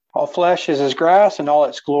All flesh is as grass, and all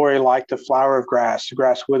its glory like the flower of grass. The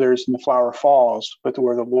grass withers and the flower falls, but the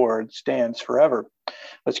word of the Lord stands forever.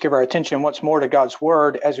 Let's give our attention once more to God's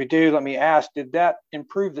word. As we do, let me ask, did that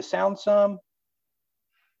improve the sound some?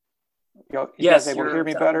 You guys Yes, able to hear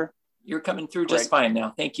me better? you're coming through just Great. fine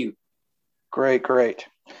now. Thank you. Great.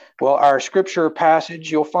 Well, our scripture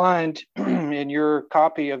passage you'll find in your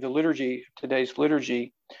copy of the liturgy, today's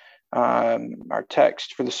liturgy. Our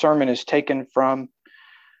text for the sermon is taken from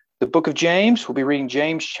the book of James. We'll be reading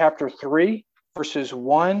James chapter 3, verses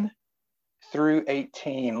 1 through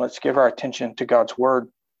 18. Let's give our attention to God's word.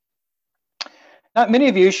 Not many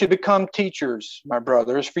of you should become teachers, my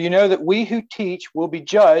brothers, for you know that we who teach will be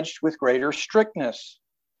judged with greater strictness.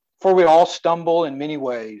 For we all stumble in many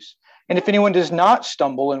ways. And if anyone does not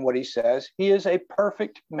stumble in what he says, he is a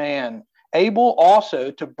perfect man, able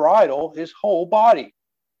also to bridle his whole body.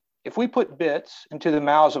 If we put bits into the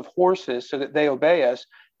mouths of horses so that they obey us,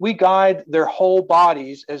 we guide their whole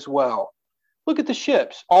bodies as well. Look at the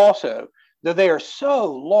ships also. Though they are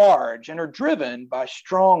so large and are driven by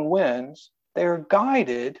strong winds, they are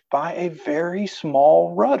guided by a very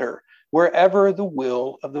small rudder wherever the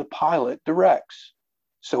will of the pilot directs.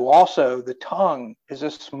 So also the tongue is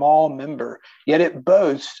a small member, yet it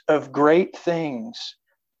boasts of great things.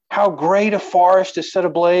 How great a forest is set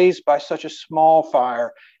ablaze by such a small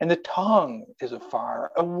fire, and the tongue is a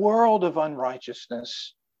fire, a world of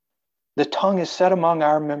unrighteousness. The tongue is set among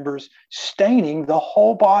our members, staining the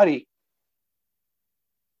whole body,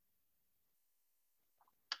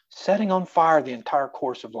 setting on fire the entire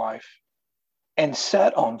course of life, and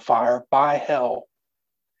set on fire by hell.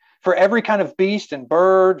 For every kind of beast and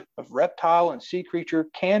bird, of reptile and sea creature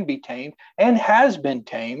can be tamed and has been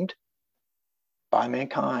tamed by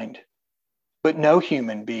mankind. But no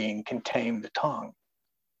human being can tame the tongue.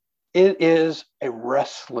 It is a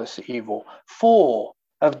restless evil, full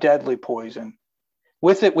of deadly poison.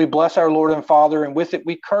 With it we bless our Lord and Father, and with it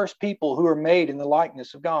we curse people who are made in the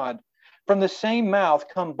likeness of God. From the same mouth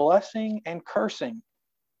come blessing and cursing.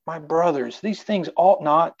 My brothers, these things ought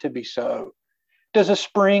not to be so. Does a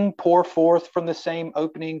spring pour forth from the same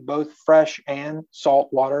opening both fresh and salt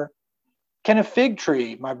water? Can a fig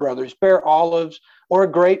tree, my brothers, bear olives, or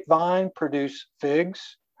a grapevine produce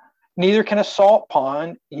figs? Neither can a salt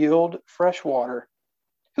pond yield fresh water.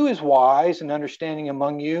 Who is wise and understanding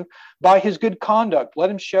among you? By his good conduct, let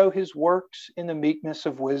him show his works in the meekness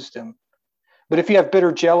of wisdom. But if you have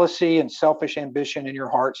bitter jealousy and selfish ambition in your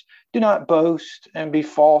hearts, do not boast and be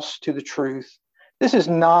false to the truth. This is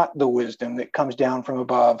not the wisdom that comes down from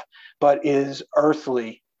above, but is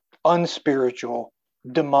earthly, unspiritual,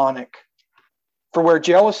 demonic. For where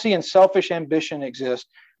jealousy and selfish ambition exist,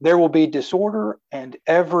 there will be disorder and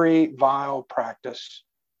every vile practice.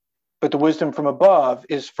 But the wisdom from above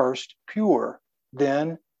is first pure,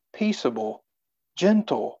 then peaceable,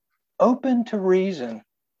 gentle, open to reason,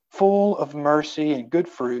 full of mercy and good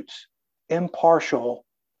fruits, impartial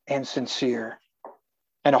and sincere.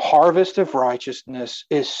 And a harvest of righteousness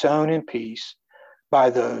is sown in peace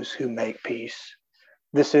by those who make peace.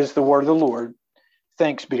 This is the word of the Lord.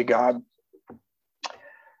 Thanks be to God.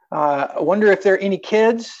 I wonder if there are any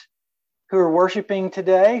kids who are worshiping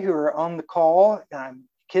today, who are on the call.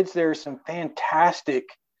 Kids, there are some fantastic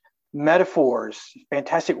metaphors,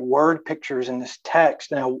 fantastic word pictures in this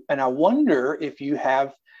text. And I wonder if you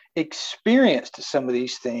have experienced some of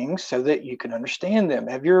these things so that you can understand them.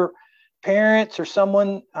 Have your parents or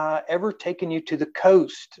someone ever taken you to the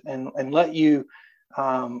coast and let you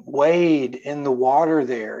wade in the water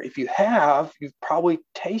there? If you have, you've probably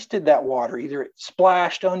tasted that water. Either it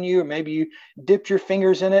splashed on you or maybe you dipped your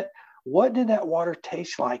fingers in it. What did that water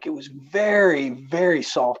taste like? It was very, very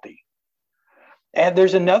salty. And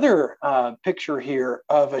there's another picture here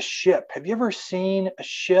of a ship. Have you ever seen a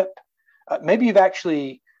ship? Maybe you've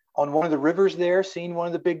actually, on one of the rivers there, seen one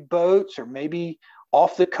of the big boats, or maybe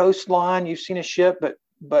off the coastline, you've seen a ship,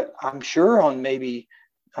 but I'm sure on maybe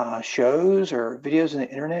shows or videos on the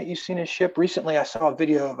internet, you've seen a ship. Recently, I saw a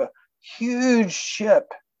video of a huge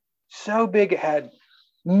ship, so big it had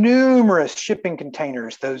numerous shipping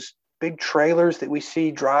containers, those big trailers that we see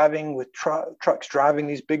driving with trucks driving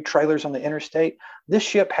these big trailers on the interstate. This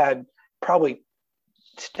ship had probably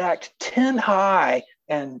stacked 10 high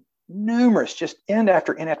and numerous, just end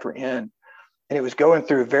after end after end. And it was going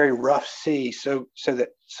through a very rough sea, so that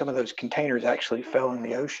some of those containers actually fell in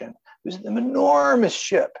the ocean. It was an enormous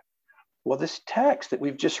ship. Well, this text that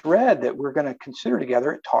we've just read that we're going to consider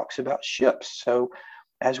together, it talks about ships. So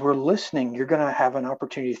as we're listening, you're going to have an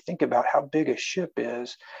opportunity to think about how big a ship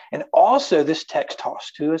is. And also this text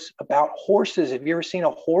talks to us about horses. Have you ever seen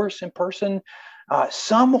a horse in person?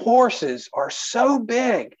 Some horses are so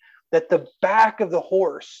big that the back of the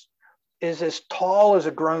horse is as tall as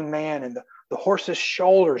a grown man, and the horse's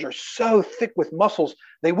shoulders are so thick with muscles,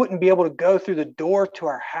 they wouldn't be able to go through the door to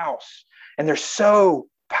our house. And they're so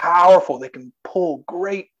powerful, they can pull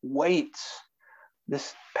great weights.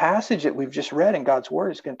 This passage that we've just read in God's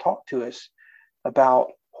Word is going to talk to us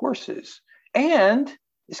about horses. And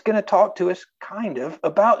it's going to talk to us kind of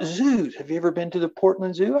about zoos. Have you ever been to the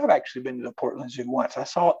Portland Zoo? I've actually been to the Portland Zoo once. I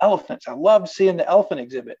saw elephants. I loved seeing the elephant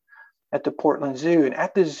exhibit at the Portland Zoo. And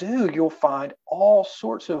at the zoo, you'll find all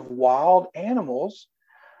sorts of wild animals.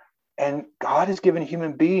 And God has given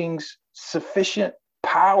human beings sufficient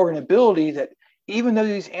power and ability that even though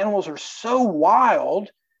these animals are so wild,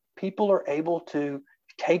 people are able to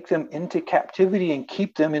take them into captivity and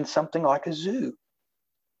keep them in something like a zoo.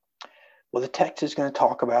 Well, the text is going to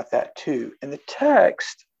talk about that too. And the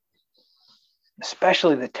text,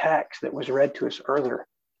 especially the text that was read to us earlier,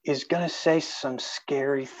 is going to say some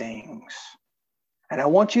scary things. And I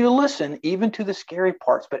want you to listen even to the scary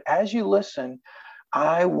parts. But as you listen,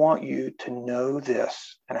 I want you to know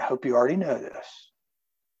this, and I hope you already know this.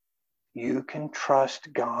 You can trust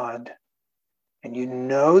God, and you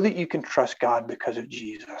know that you can trust God because of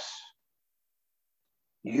Jesus.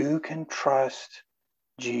 You can trust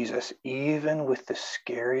Jesus, even with the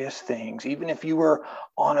scariest things. Even if you were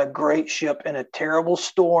on a great ship in a terrible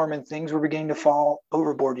storm and things were beginning to fall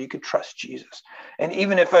overboard, you could trust Jesus. And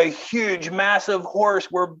even if a huge, massive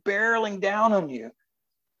horse were barreling down on you,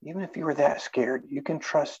 even if you were that scared, you can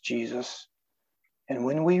trust Jesus. And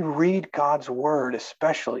when we read God's Word,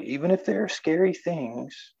 especially, even if there are scary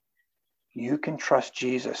things, you can trust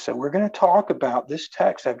Jesus. So we're going to talk about this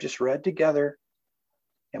text I've just read together,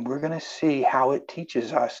 and we're going to see how it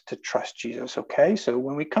teaches us to trust Jesus, okay? So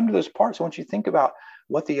when we come to those parts, I want you to think about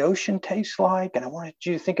what the ocean tastes like, and I want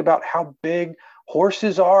you to think about how big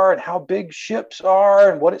horses are and how big ships are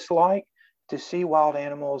and what it's like to see wild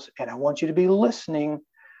animals. And I want you to be listening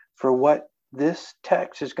for what this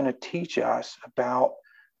text is going to teach us about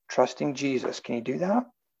trusting Jesus. Can you do that?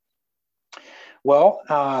 Well,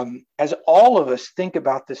 as all of us think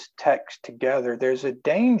about this text together, there's a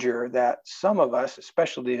danger that some of us,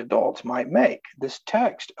 especially the adults, might make. This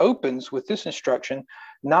text opens with this instruction: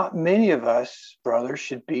 not many of us, brothers,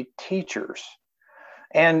 should be teachers.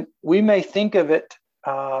 And we may think of it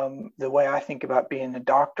the way I think about being a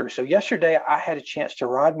doctor. So yesterday, I had a chance to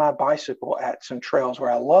ride my bicycle at some trails where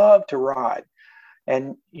I love to ride.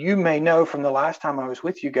 And you may know from the last time I was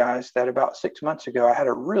with you guys that about 6 months ago, I had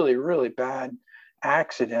a really, really bad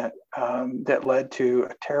accident that led to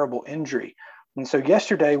a terrible injury. And so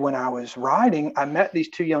yesterday when I was riding, I met these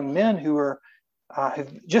two young men who are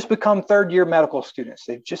have just become third-year medical students.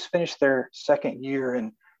 They've just finished their second year,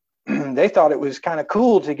 and they thought it was kind of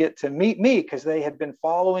cool to get to meet me because they had been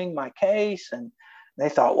following my case, and they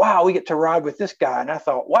thought, wow, we get to ride with this guy. And I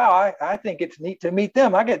thought, wow, I think it's neat to meet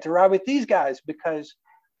them. I get to ride with these guys, because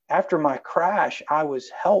after my crash, I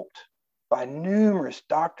was helped by numerous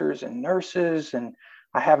doctors and nurses, and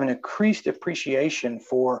I have an increased appreciation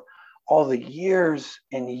for all the years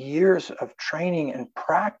and years of training and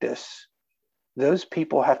practice those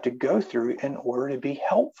people have to go through in order to be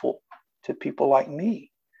helpful to people like me.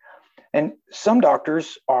 And some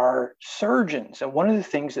doctors are surgeons, and one of the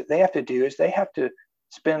things that they have to do is they have to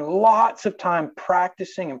spend lots of time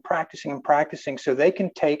practicing and practicing and practicing so they can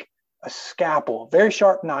take a scalpel, a very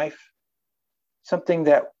sharp knife, something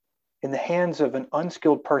that in the hands of an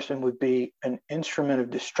unskilled person would be an instrument of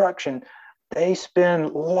destruction. They spend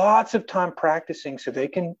lots of time practicing so they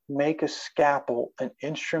can make a scalpel an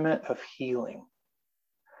instrument of healing.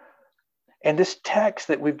 And this text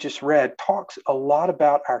that we've just read talks a lot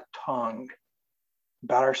about our tongue,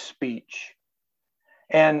 about our speech.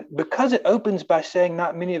 And because it opens by saying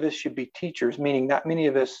not many of us should be teachers, meaning not many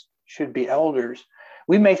of us should be elders,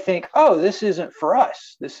 we may think, oh, this isn't for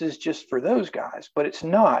us. This is just for those guys. But it's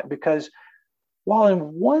not, because while in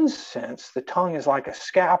one sense, the tongue is like a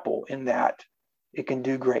scalpel in that it can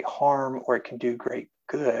do great harm or it can do great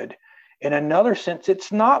good, in another sense,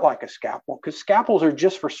 it's not like a scalpel, because scalpels are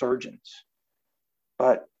just for surgeons.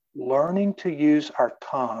 But learning to use our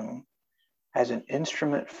tongue as an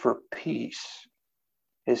instrument for peace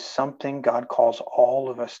is something God calls all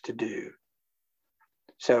of us to do.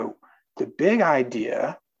 So the big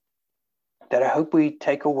idea that I hope we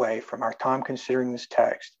take away from our time considering this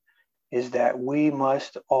text is that we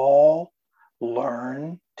must all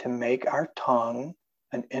learn to make our tongue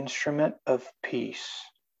an instrument of peace.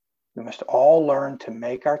 We must all learn to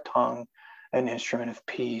make our tongue an instrument of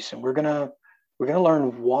peace. And we're gonna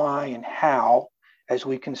learn why and how as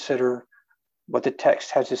we consider what the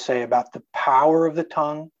text has to say about the power of the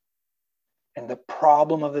tongue and the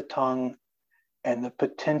problem of the tongue and the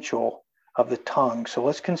potential of the tongue. So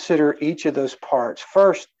let's consider each of those parts.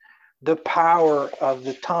 First, the power of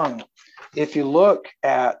the tongue. If you look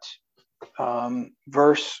at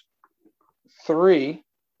verse 3,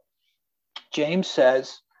 James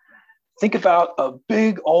says, think about a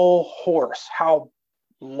big old horse, how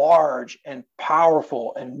large and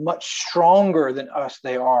powerful and much stronger than us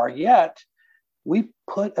they are. Yet we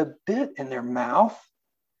put a bit in their mouth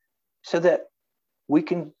so that we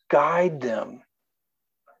can guide them.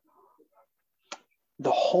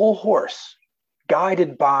 The whole horse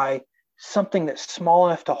guided by something that's small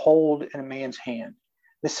enough to hold in a man's hand.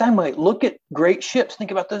 The same way, look at great ships.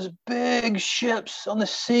 Think about those big ships on the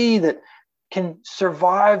sea that can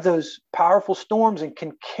survive those powerful storms and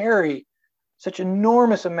can carry such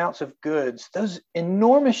enormous amounts of goods. Those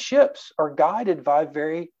enormous ships are guided by a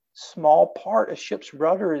very small part. A ship's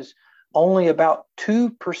rudder is only about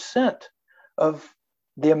 2% of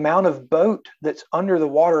the amount of boat that's under the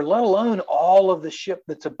water, let alone all of the ship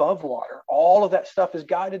that's above water. All of that stuff is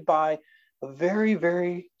guided by a very,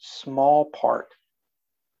 very small part.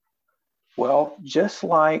 Well, just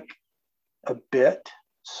like a bit,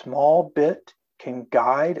 small bit can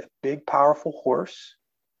guide a big, powerful horse,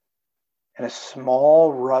 and a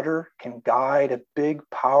small rudder can guide a big,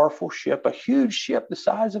 powerful ship, a huge ship the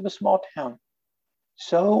size of a small town.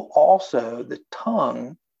 So also the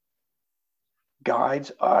tongue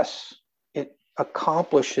guides us. It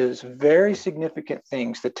accomplishes very significant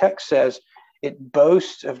things. The text says it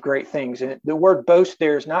boasts of great things. And the word boast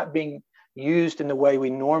there is not being used in the way we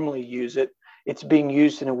normally use it. It's being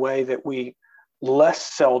used in a way that we less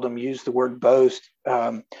seldom use the word boast.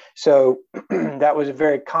 So that was a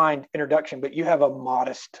very kind introduction, but you have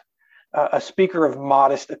a speaker of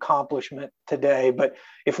modest accomplishment today. But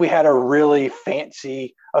if we had a really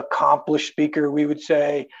fancy, accomplished speaker, we would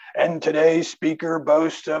say, and today's speaker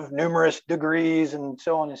boasts of numerous degrees and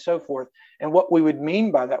so on and so forth. And what we would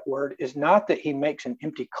mean by that word is not that he makes an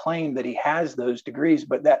empty claim that he has those degrees,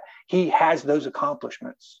 but that he has those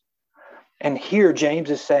accomplishments. And here James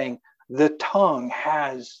is saying the tongue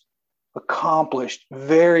has accomplished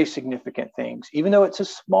very significant things. Even though it's a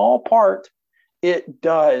small part, it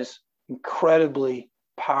does incredibly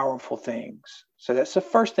powerful things. So that's the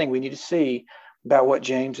first thing we need to see about what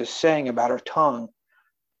James is saying about our tongue.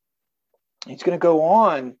 He's going to go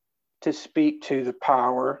on to speak to the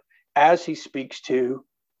power as he speaks to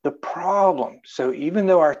the problem. So even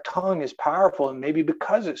though our tongue is powerful, and maybe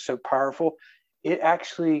because it's so powerful, it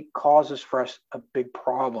actually causes for us a big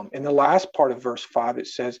problem. In the last part of verse 5, it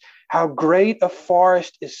says, how great a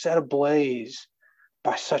forest is set ablaze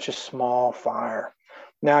by such a small fire.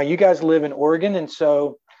 Now, you guys live in Oregon, and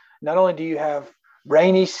so not only do you have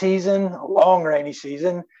rainy season, a long rainy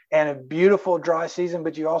season, and a beautiful dry season,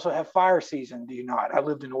 but you also have fire season, do you not? I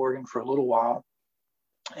lived in Oregon for a little while,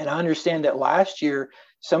 and I understand that last year,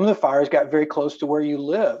 some of the fires got very close to where you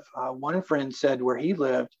live. One friend said where he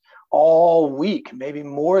lived, all week, maybe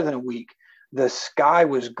more than a week, the sky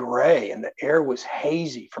was gray and the air was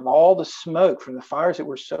hazy from all the smoke from the fires that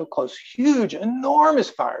were so close. Huge, enormous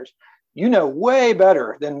fires. You know way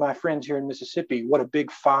better than my friends here in Mississippi what a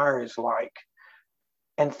big fire is like.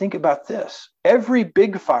 And think about this. Every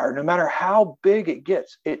big fire, no matter how big it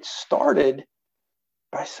gets, it started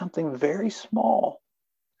by something very small.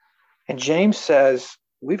 And James says,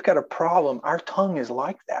 we've got a problem. Our tongue is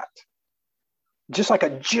like that. Just like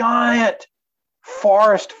a giant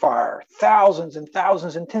forest fire, thousands and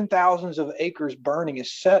thousands and 10,000s of acres burning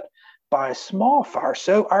is set by a small fire.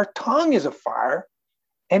 So our tongue is a fire,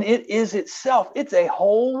 and it is itself. It's a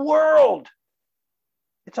whole world.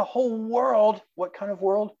 It's a whole world. What kind of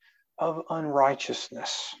world? Of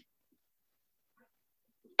unrighteousness.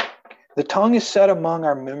 The tongue is set among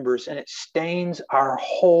our members, and it stains our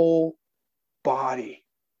whole body,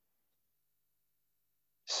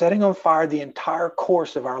 setting on fire the entire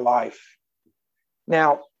course of our life.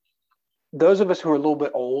 Now, those of us who are a little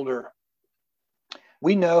bit older,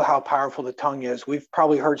 we know how powerful the tongue is. We've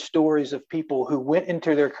probably heard stories of people who went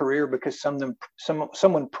into their career because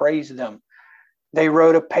someone praised them. They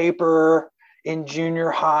wrote a paper in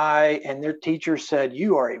junior high, and their teacher said,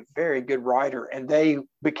 you are a very good writer. And they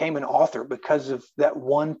became an author because of that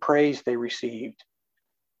one praise they received.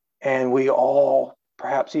 And we all,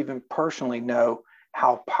 perhaps even personally, know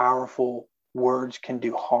how powerful words can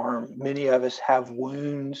do harm. Many of us have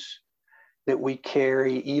wounds that we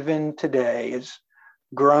carry even today as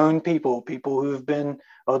grown people who have been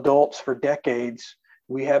adults for decades.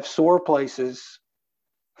 We have sore places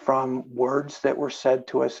from words that were said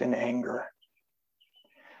to us in anger.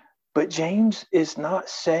 But James is not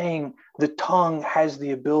saying the tongue has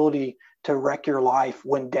the ability to wreck your life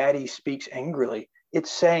when daddy speaks angrily.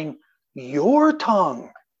 It's saying your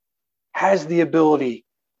tongue has the ability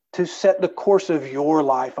to set the course of your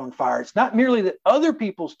life on fire. It's not merely that other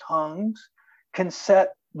people's tongues can set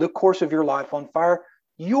the course of your life on fire.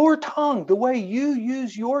 Your tongue, the way you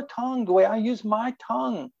use your tongue, the way I use my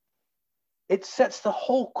tongue, it sets the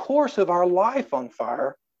whole course of our life on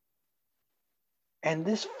fire. And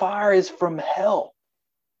this fire is from hell.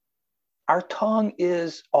 Our tongue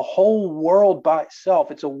is a whole world by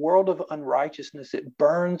itself. It's a world of unrighteousness. It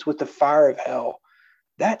burns with the fire of hell.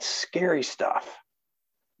 That's scary stuff.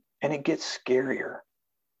 And it gets scarier.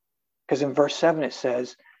 Because in verse 7 it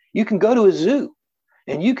says, you can go to a zoo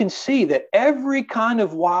and you can see that every kind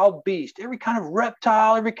of wild beast, every kind of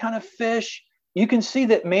reptile, every kind of fish, you can see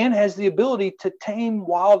that man has the ability to tame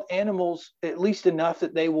wild animals at least enough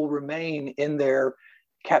that they will remain in their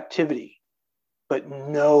captivity. But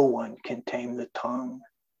no one can tame the tongue.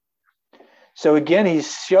 So again,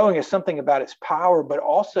 he's showing us something about its power, but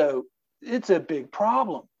also it's a big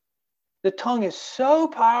problem. The tongue is so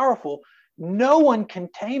powerful, no one can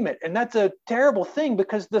tame it. And that's a terrible thing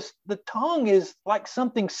because the tongue is like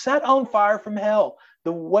something set on fire from hell.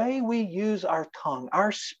 The way we use our tongue,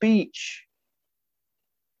 our speech,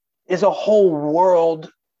 is a whole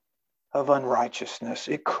world of unrighteousness.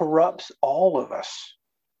 It corrupts all of us,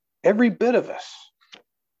 every bit of us.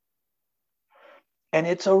 And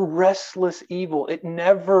it's a restless evil. It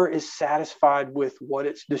never is satisfied with what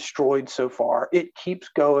it's destroyed so far. It keeps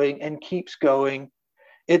going and keeps going.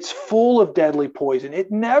 It's full of deadly poison. It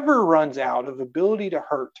never runs out of ability to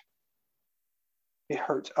hurt. It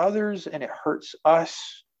hurts others and it hurts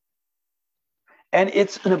us. And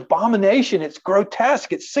it's an abomination. It's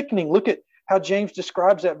grotesque. It's sickening. Look at how James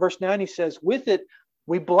describes that. Verse 9, he says, with it,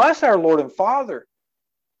 we bless our Lord and Father.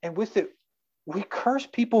 And with it, we curse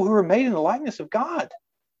people who are made in the likeness of God.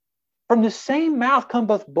 From the same mouth come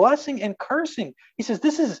both blessing and cursing. He says,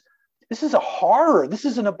 this is a horror. This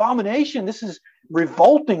is an abomination. This is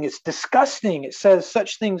revolting. It's disgusting. It says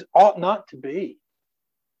such things ought not to be.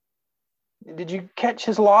 Did you catch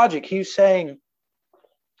his logic? He's saying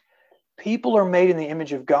people are made in the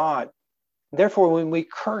image of God. Therefore, when we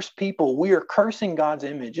curse people, we are cursing God's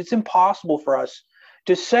image. It's impossible for us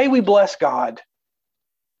to say we bless God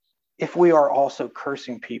if we are also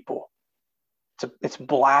cursing people. It's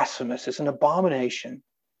blasphemous. It's an abomination.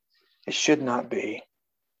 It should not be.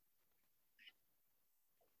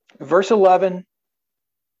 Verse 11,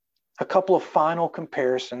 a couple of final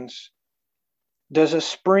comparisons. Does a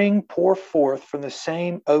spring pour forth from the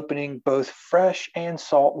same opening both fresh and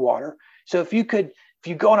salt water? So if you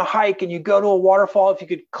go on a hike and you go to a waterfall, if you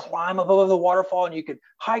could climb above the waterfall and you could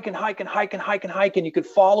hike and hike and hike and hike and hike and you could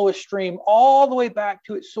follow a stream all the way back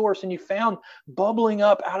to its source and you found bubbling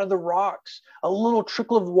up out of the rocks a little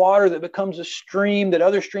trickle of water that becomes a stream that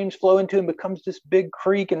other streams flow into and becomes this big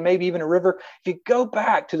creek and maybe even a river. If you go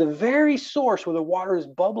back to the very source where the water is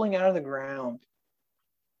bubbling out of the ground,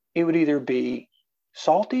 it would either be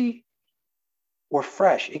salty or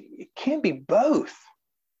fresh. It can't be both.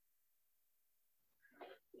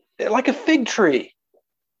 Like a fig tree.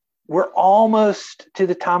 We're almost to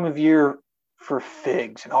the time of year for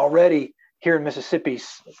figs. And already here in Mississippi,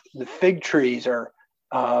 the fig trees are,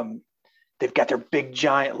 they've got their big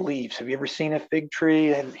giant leaves. Have you ever seen a fig tree?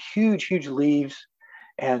 They have huge, huge leaves.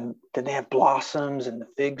 And then they have blossoms and the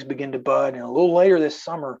figs begin to bud. And a little later this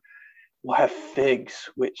summer, we'll have figs,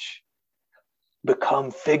 which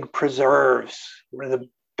become fig preserves. One of the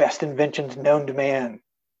best inventions known to man.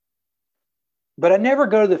 But I never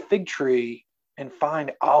go to the fig tree and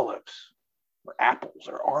find olives or apples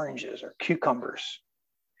or oranges or cucumbers.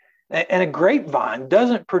 And a grapevine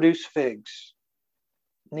doesn't produce figs.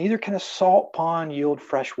 Neither can a salt pond yield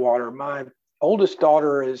fresh water. My oldest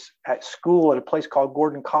daughter is at school at a place called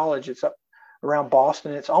Gordon College. It's up around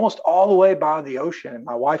Boston. It's almost all the way by the ocean. And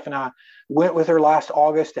my wife and I went with her last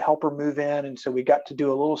August to help her move in. And so we got to do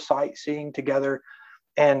a little sightseeing together.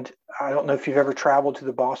 And I don't know if you've ever traveled to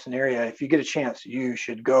the Boston area. If you get a chance, you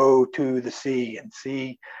should go to the sea and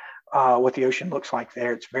see what the ocean looks like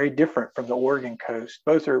there. It's very different from the Oregon coast.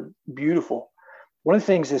 Both are beautiful. One of the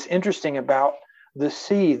things that's interesting about the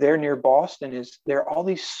sea there near Boston is there are all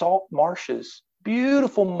these salt marshes,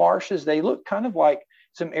 beautiful marshes. They look kind of like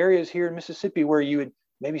some areas here in Mississippi where you would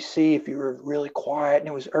maybe see, if you were really quiet and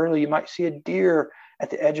it was early, you might see a deer at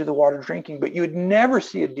the edge of the water drinking, but you would never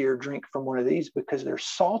see a deer drink from one of these because they're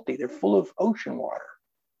salty. They're full of ocean water.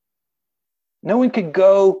 No one could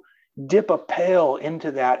go dip a pail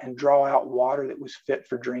into that and draw out water that was fit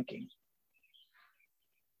for drinking.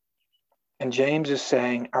 And James is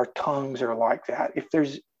saying our tongues are like that. If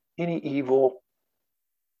there's any evil,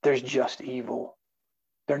 there's just evil.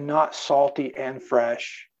 They're not salty and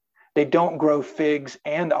fresh. They don't grow figs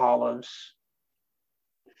and olives.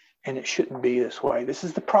 And it shouldn't be this way. This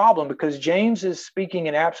is the problem, because James is speaking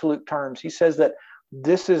in absolute terms. He says that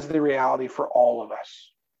this is the reality for all of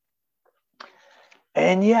us.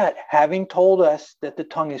 And yet, having told us that the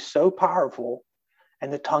tongue is so powerful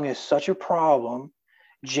and the tongue is such a problem,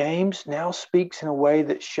 James now speaks in a way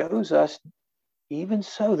that shows us, even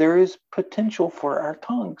so, there is potential for our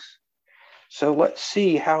tongues. So let's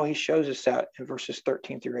see how he shows us that in verses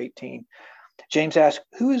 13 through 18. James asks,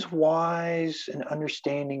 who is wise and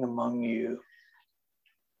understanding among you?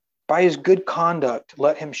 By his good conduct,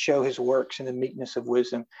 let him show his works in the meekness of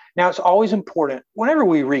wisdom. Now, it's always important, whenever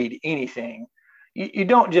we read anything, you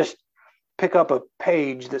don't just pick up a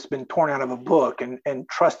page that's been torn out of a book and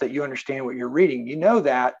trust that you understand what you're reading. You know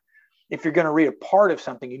that if you're going to read a part of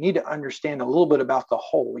something, you need to understand a little bit about the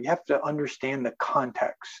whole. You have to understand the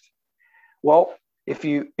context. Well, if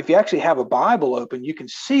you actually have a Bible open, you can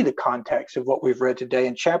see the context of what we've read today.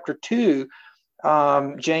 In chapter 2,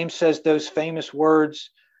 James says those famous words,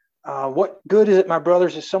 what good is it, my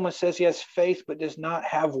brothers, if someone says he has faith but does not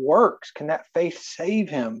have works? Can that faith save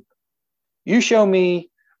him? You show me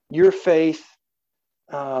your faith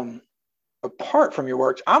apart from your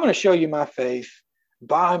works. I'm going to show you my faith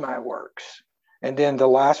by my works. And then the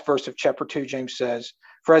last verse of chapter 2, James says,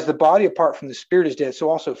 for as the body apart from the spirit is dead, so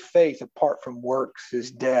also faith apart from works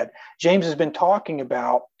is dead. James has been talking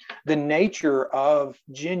about the nature of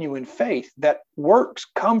genuine faith, that works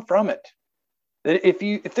come from it. That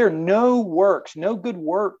if there are no works, no good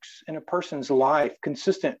works in a person's life,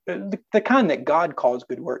 consistent, the kind that God calls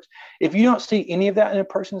good works, if you don't see any of that in a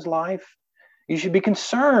person's life, you should be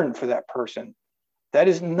concerned for that person. That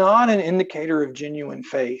is not an indicator of genuine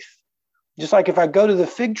faith. Just like if I go to the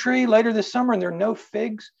fig tree later this summer and there are no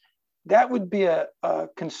figs, that would be a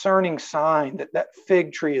concerning sign that that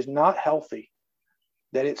fig tree is not healthy,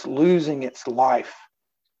 that it's losing its life.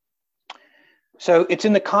 So it's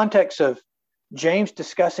in the context of James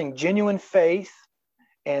discussing genuine faith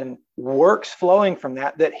and works flowing from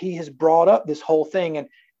that he has brought up this whole thing.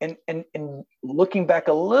 And looking back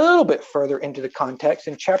a little bit further into the context,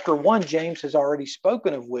 in chapter 1, James has already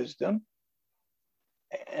spoken of wisdom.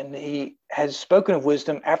 And he has spoken of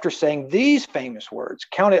wisdom after saying these famous words,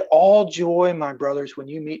 count it all joy, my brothers, when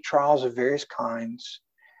you meet trials of various kinds,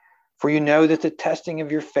 for you know that the testing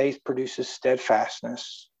of your faith produces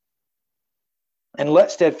steadfastness. And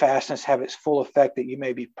let steadfastness have its full effect, that you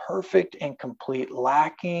may be perfect and complete,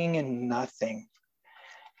 lacking in nothing.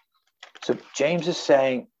 So James is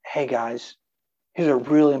saying, hey guys, here's a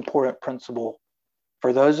really important principle.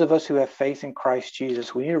 For those of us who have faith in Christ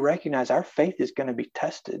Jesus, we need to recognize our faith is going to be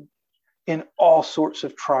tested in all sorts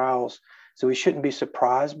of trials. So we shouldn't be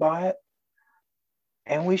surprised by it.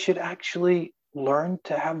 And we should actually learn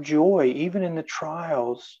to have joy, even in the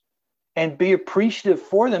trials, and be appreciative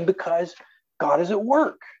for them, because God is at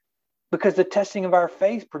work. Because the testing of our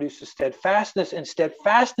faith produces steadfastness, and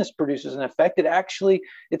steadfastness produces an effect.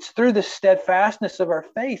 It's through the steadfastness of our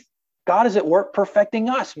faith, God is at work perfecting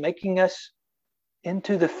us, making us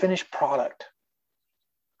into the finished product.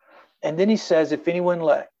 And then he says, if anyone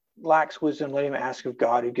lacks wisdom, let him ask of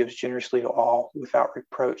God, who gives generously to all without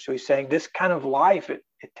reproach. So he's saying this kind of life, it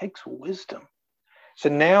takes wisdom. So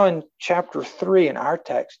now in chapter 3 in our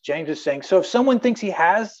text, James is saying, so if someone thinks he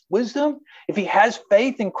has wisdom, if he has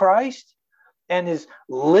faith in Christ and is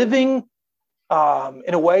living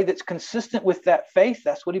in a way that's consistent with that faith,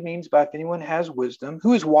 that's what he means by if anyone has wisdom,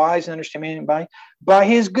 who is wise and understanding, by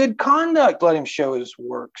his good conduct, let him show his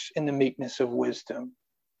works in the meekness of wisdom.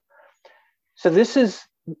 So this is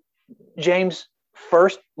James'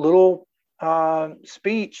 first little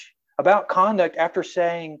speech about conduct after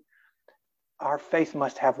saying our faith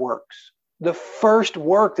must have works. The first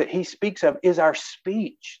work that he speaks of is our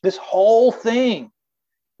speech. This whole thing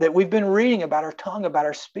that we've been reading about our tongue, about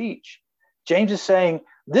our speech. James is saying,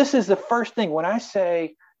 this is the first thing. When I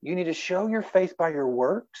say you need to show your faith by your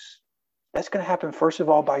works, that's going to happen first of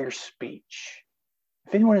all by your speech.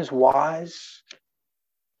 If anyone is wise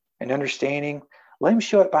and understanding, let him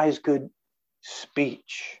show it by his good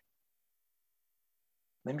speech.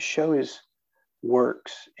 Let him show his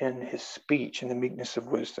works in his speech in the meekness of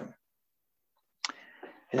wisdom.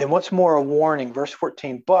 And then what's more, a warning, verse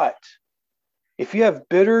 14, but if you have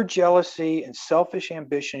bitter jealousy and selfish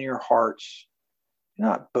ambition in your hearts, do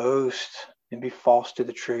not boast and be false to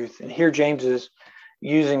the truth. And here James is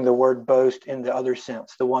using the word boast in the other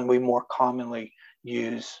sense, the one we more commonly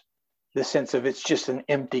use, the sense of it's just an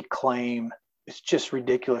empty claim. It's just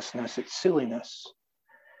ridiculousness. It's silliness.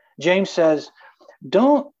 James says,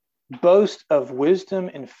 don't boast of wisdom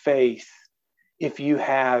and faith if you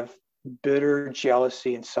have bitter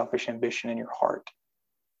jealousy and selfish ambition in your heart.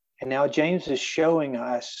 And now James is showing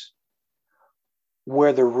us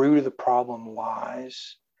where the root of the problem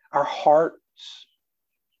lies. Our hearts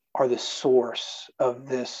are the source of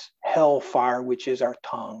this hellfire, which is our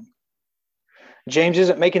tongue. James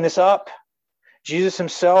isn't making this up. Jesus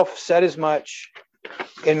himself said as much.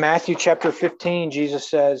 In Matthew chapter 15, Jesus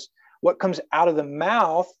says, what comes out of the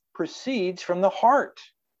mouth proceeds from the heart,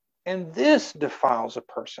 and this defiles a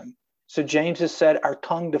person. So James has said our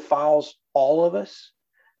tongue defiles all of us.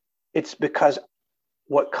 It's because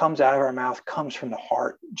what comes out of our mouth comes from the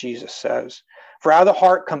heart, Jesus says. For out of the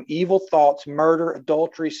heart come evil thoughts, murder,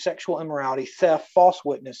 adultery, sexual immorality, theft, false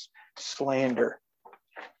witness, slander.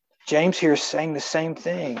 James here is saying the same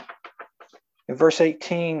thing. In verse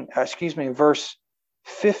 15,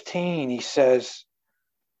 he says,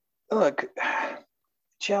 look,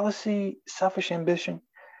 jealousy, selfish ambition,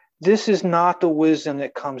 this is not the wisdom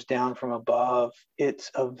that comes down from above. It's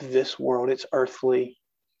of this world. It's earthly.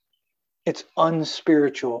 It's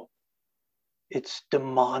unspiritual. It's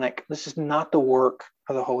demonic. This is not the work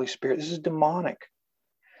of the Holy Spirit. This is demonic.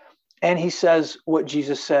 And he says what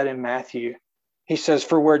Jesus said in Matthew. He says,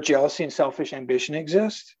 for where jealousy and selfish ambition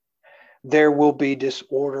exist, there will be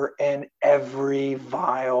disorder and every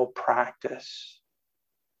vile practice.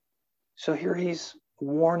 So here he's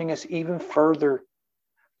warning us even further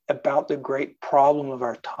about the great problem of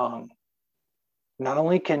our tongue. Not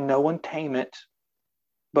only can no one tame it,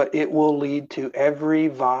 but it will lead to every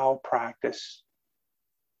vile practice.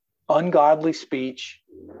 Ungodly speech,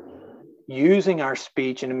 using our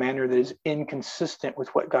speech in a manner that is inconsistent with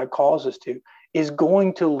what God calls us to, is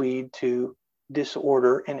going to lead to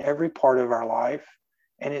disorder in every part of our life,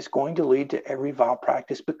 and it's going to lead to every vile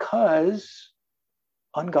practice because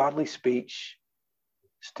ungodly speech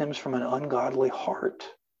stems from an ungodly heart.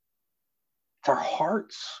 It's our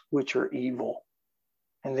hearts which are evil,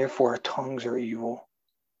 and therefore our tongues are evil.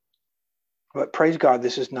 But praise God,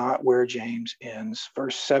 this is not where James ends.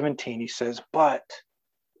 Verse 17, he says, but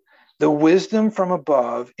the wisdom from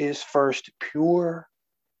above is first pure,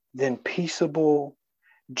 then peaceable,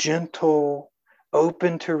 gentle,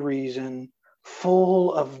 open to reason,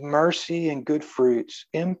 full of mercy and good fruits,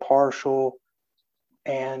 impartial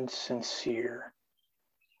and sincere.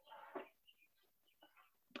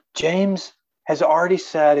 James has already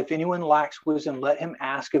said, if anyone lacks wisdom, let him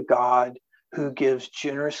ask of God, who gives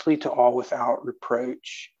generously to all without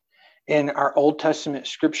reproach. In our Old Testament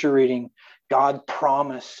scripture reading, God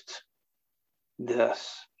promised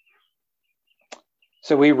this.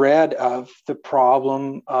 So we read of the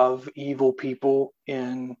problem of evil people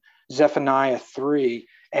in Zephaniah 3,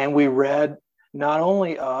 and we read not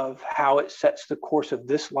only of how it sets the course of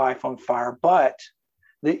this life on fire, but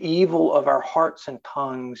the evil of our hearts and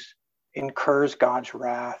tongues incurs God's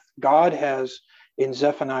wrath. God has, in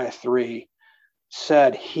Zephaniah 3,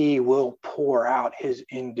 said he will pour out his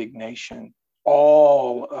indignation,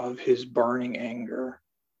 all of his burning anger.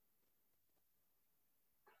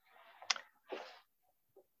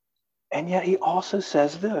 And yet he also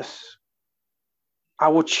says this, I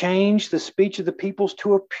will change the speech of the peoples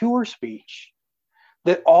to a pure speech,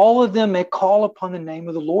 that all of them may call upon the name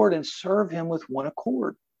of the Lord and serve him with one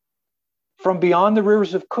accord. From beyond the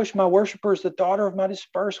rivers of Cush, my worshipers, the daughter of my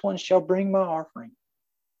dispersed ones, shall bring my offering.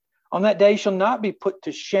 On that day shall not be put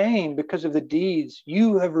to shame because of the deeds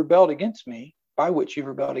you have rebelled against me, by which you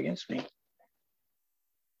rebelled against me.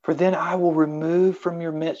 For then I will remove from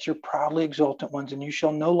your midst your proudly exultant ones, and you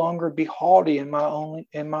shall no longer be haughty in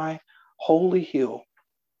my holy hill.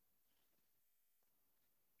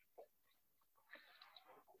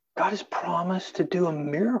 God has promised to do a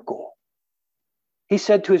miracle. He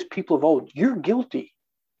said to his people of old, you're guilty.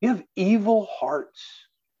 You have evil hearts.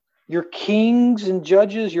 Your kings and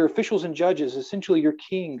judges, your officials and judges, essentially your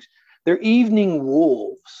kings, they're evening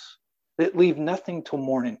wolves that leave nothing till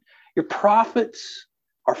morning. Your prophets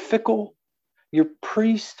are fickle. Your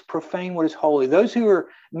priests profane what is holy. Those who are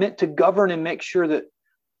meant to govern and make sure that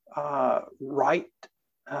right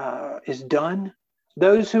is done.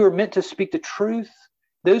 Those who are meant to speak the truth.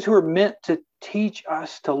 Those who are meant to teach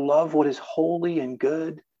us to love what is holy and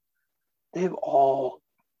good. They've all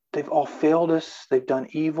failed us. They've done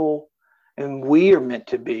evil. And we are meant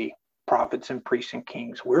to be prophets and priests and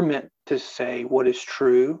kings. We're meant to say what is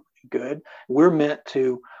true and good. We're meant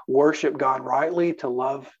to worship God rightly, to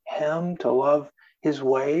love him, to love his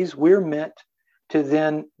ways. We're meant to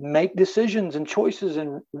then make decisions and choices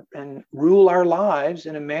and rule our lives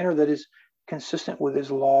in a manner that is consistent with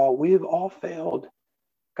his law. We have all failed.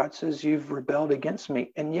 God says, you've rebelled against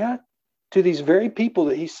me. And yet, to these very people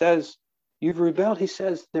that he says, you've rebelled, he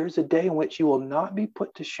says, there's a day in which you will not be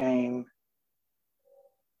put to shame.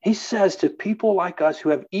 He says to people like us who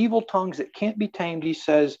have evil tongues that can't be tamed, he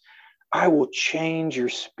says, I will change your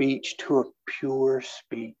speech to a pure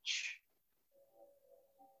speech.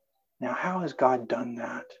 Now, how has God done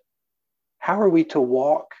that? How are we to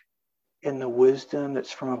walk in the wisdom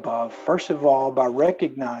that's from above? First of all, by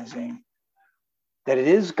recognizing that it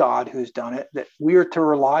is God who's done it, that we are to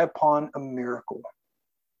rely upon a miracle.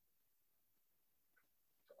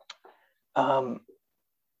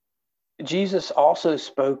 Jesus also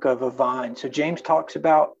spoke of a vine. So James talks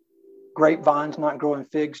about grapevines not growing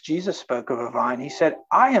figs. Jesus spoke of a vine. He said,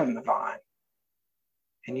 I am the vine,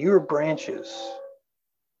 and you are branches.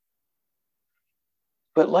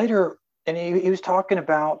 But later, and he was talking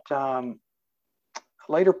about,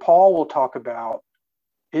 later Paul will talk about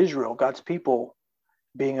Israel, God's people,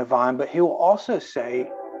 being a vine, but he will also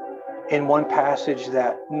say in one passage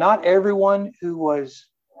that not everyone who was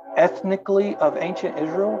ethnically of ancient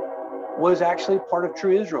Israel was actually part of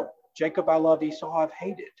true Israel. Jacob I loved, Esau I've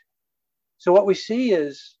hated. So what we see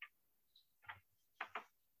is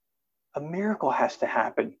a miracle has to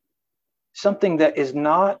happen. Something that is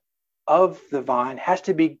not of the vine has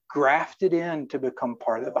to be grafted in to become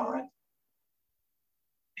part of the vine.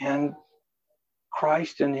 And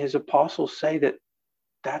Christ and his apostles say that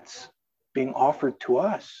that's being offered to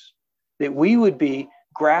us, that we would be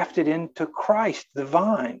grafted into Christ, the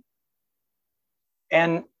vine.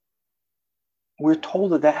 And we're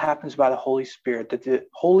told that that happens by the Holy Spirit, that the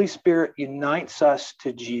Holy Spirit unites us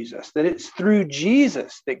to Jesus, that it's through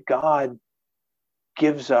Jesus that God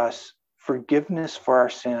gives us forgiveness for our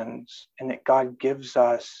sins and that God gives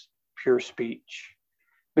us pure speech.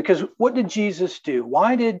 Because what did Jesus do?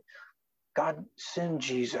 Why did God send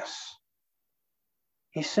Jesus?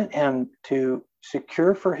 He sent him to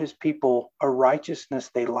secure for his people a righteousness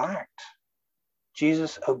they lacked.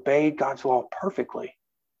 Jesus obeyed God's law perfectly.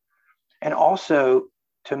 And also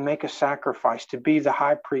to make a sacrifice, to be the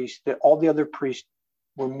high priest that all the other priests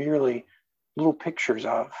were merely little pictures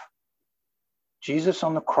of. Jesus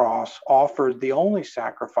on the cross offered the only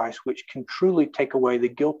sacrifice which can truly take away the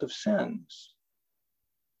guilt of sins.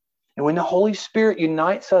 And when the Holy Spirit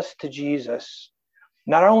unites us to Jesus,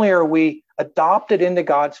 not only are we adopted into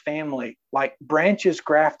God's family, like branches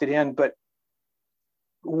grafted in, but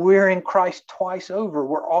we're in Christ twice over.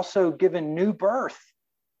 We're also given new birth.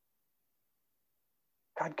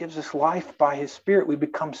 God gives us life by his Spirit. We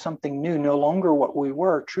become something new, no longer what we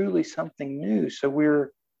were, truly something new. So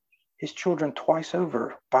we're his children twice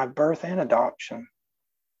over by birth and adoption.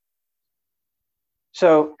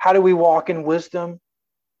 So how do we walk in wisdom?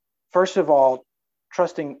 First of all,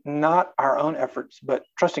 trusting not our own efforts, but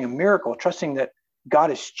trusting a miracle, trusting that God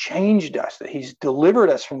has changed us, that he's delivered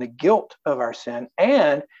us from the guilt of our sin,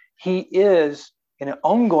 and he is, in an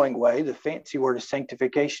ongoing way, the fancy word is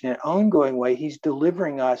sanctification, in an ongoing way, he's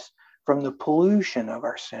delivering us from the pollution of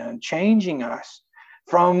our sin, changing us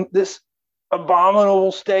from this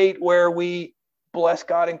abominable state where we bless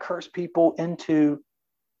God and curse people into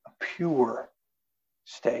a pure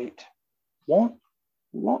state. We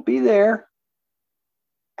won't be there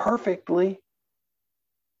perfectly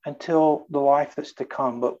until the life that's to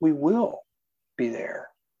come, but we will be there.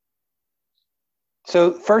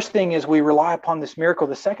 So first thing is we rely upon this miracle.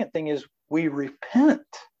 The second thing is we repent.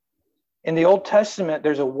 In the Old Testament,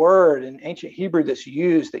 there's a word in ancient Hebrew that's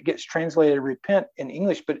used that gets translated repent in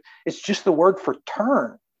English, but it's just the word for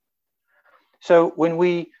turn. So when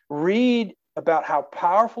we read about how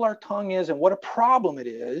powerful our tongue is and what a problem it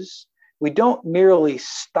is, we don't merely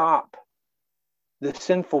stop the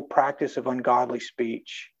sinful practice of ungodly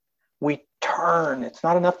speech. We turn. It's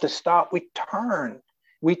not enough to stop. We turn.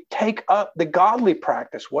 We take up the godly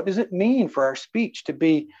practice. What does it mean for our speech to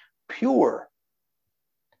be pure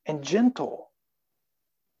and gentle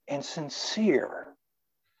and sincere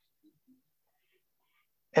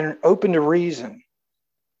and open to reason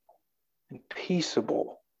and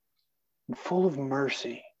peaceable and full of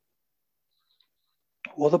mercy?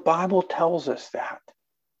 Well, the Bible tells us that.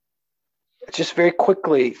 Just very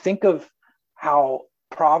quickly, think of how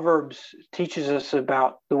Proverbs teaches us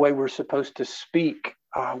about the way we're supposed to speak.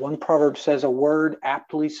 One proverb says, a word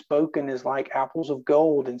aptly spoken is like apples of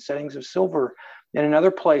gold and settings of silver. In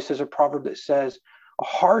another place, there's a proverb that says, a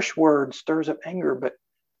harsh word stirs up anger, but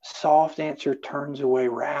a soft answer turns away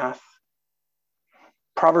wrath.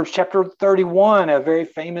 Proverbs chapter 31, a very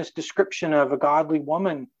famous description of a godly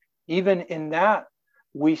woman. Even in that,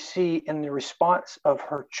 we see in the response of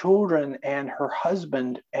her children and her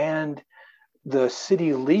husband and the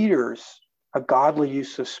city leaders a godly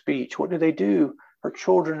use of speech. What do? her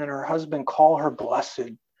children and her husband call her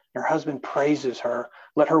blessed. Her husband praises her.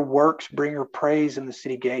 Let her works bring her praise in the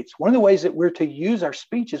city gates. One of the ways that we're to use our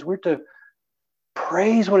speech is we're to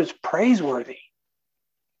praise what is praiseworthy.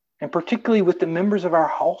 And particularly with the members of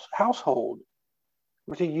our household,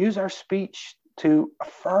 we're to use our speech to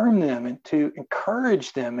affirm them and to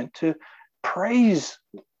encourage them and to praise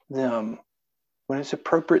them when it's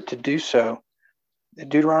appropriate to do so. In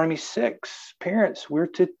Deuteronomy 6, parents, we're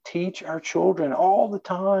to teach our children all the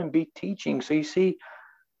time, be teaching. So you see,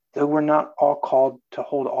 though we're not all called to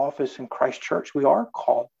hold office in Christ Church, we are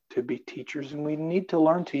called to be teachers, and we need to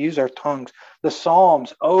learn to use our tongues. The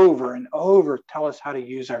Psalms over and over tell us how to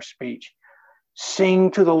use our speech.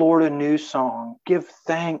 Sing to the Lord a new song. Give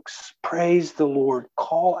thanks. Praise the Lord.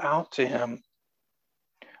 Call out to him.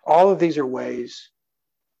 All of these are ways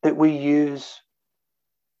that we use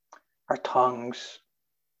our tongues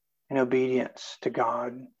in obedience to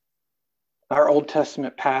God. Our Old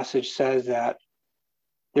Testament passage says that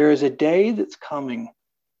there is a day that's coming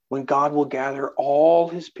when God will gather all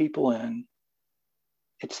his people in.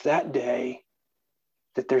 It's that day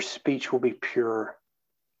that their speech will be pure.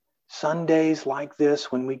 Sundays like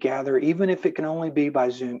this, when we gather, even if it can only be by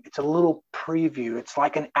Zoom, it's a little preview. It's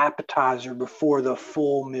like an appetizer before the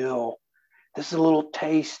full meal. This is a little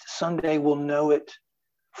taste. Someday we'll know it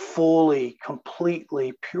fully,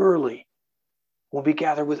 completely, purely. We'll be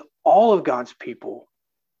gathered with all of God's people,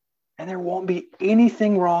 and there won't be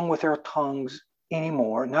anything wrong with our tongues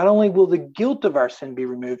anymore. Not only will the guilt of our sin be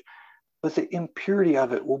removed, but the impurity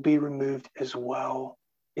of it will be removed as well.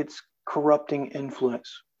 Its corrupting influence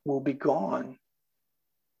will be gone.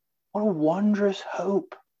 What a wondrous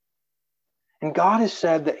hope. And God has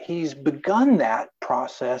said that he's begun that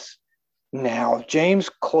process now. James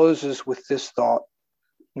closes with this thought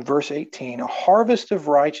in verse 18. A harvest of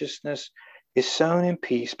righteousness is sown in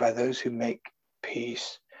peace by those who make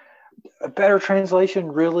peace. A better translation,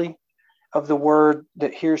 really, of the word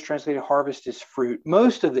that here is translated harvest is fruit.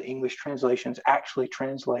 Most of the English translations actually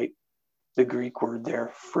translate the Greek word there,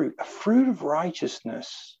 fruit. A fruit of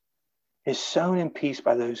righteousness is sown in peace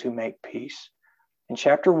by those who make peace. In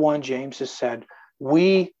chapter 1, James has said,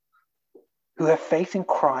 we who have faith in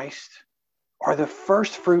Christ are the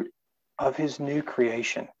first fruit of his new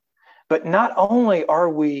creation. But not only are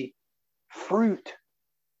we fruit,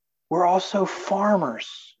 we're also farmers.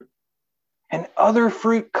 And other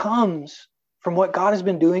fruit comes from what God has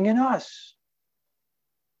been doing in us.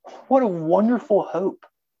 What a wonderful hope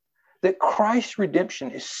that Christ's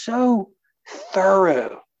redemption is so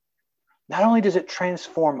thorough. Not only does it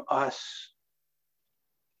transform us,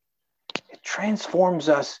 it transforms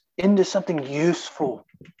us into something useful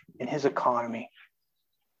in his economy.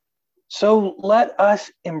 So let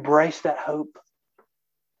us embrace that hope.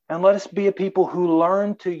 And let us be a people who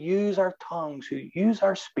learn to use our tongues, who use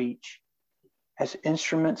our speech as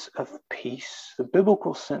instruments of peace, the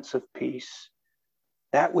biblical sense of peace,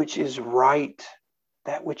 that which is right,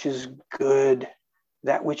 that which is good,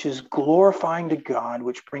 that which is glorifying to God,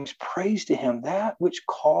 which brings praise to him, that which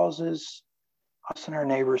causes us and our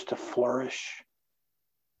neighbors to flourish.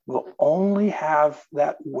 We'll only have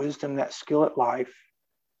that wisdom, that skill at life,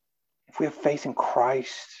 if we have faith in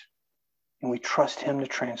Christ and we trust him to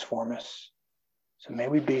transform us. So may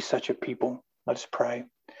we be such a people. Let us pray.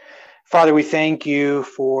 Father, we thank you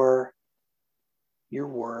for your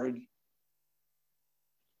word.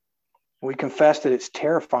 We confess that it's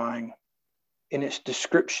terrifying in its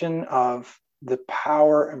description of the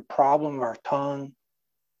power and problem of our tongue,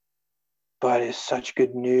 but it's such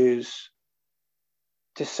good news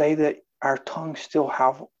to say that our tongues still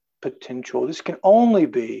have potential. This can only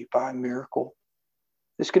be by a miracle.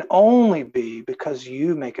 This can only be because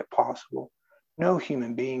you make it possible. No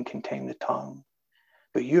human being can tame the tongue,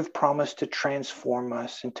 but you've promised to transform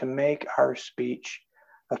us and to make our speech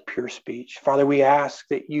a pure speech. Father, we ask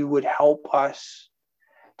that you would help us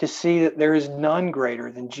to see that there is none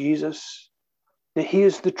greater than Jesus, that he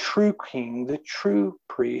is the true King, the true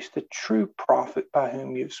priest, the true prophet by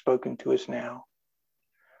whom you've spoken to us now.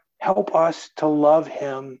 Help us to love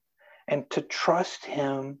him and to trust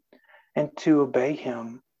him and to obey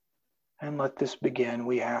him. And let this begin,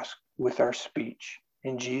 we ask, with our speech.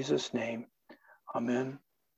 In Jesus' name, amen.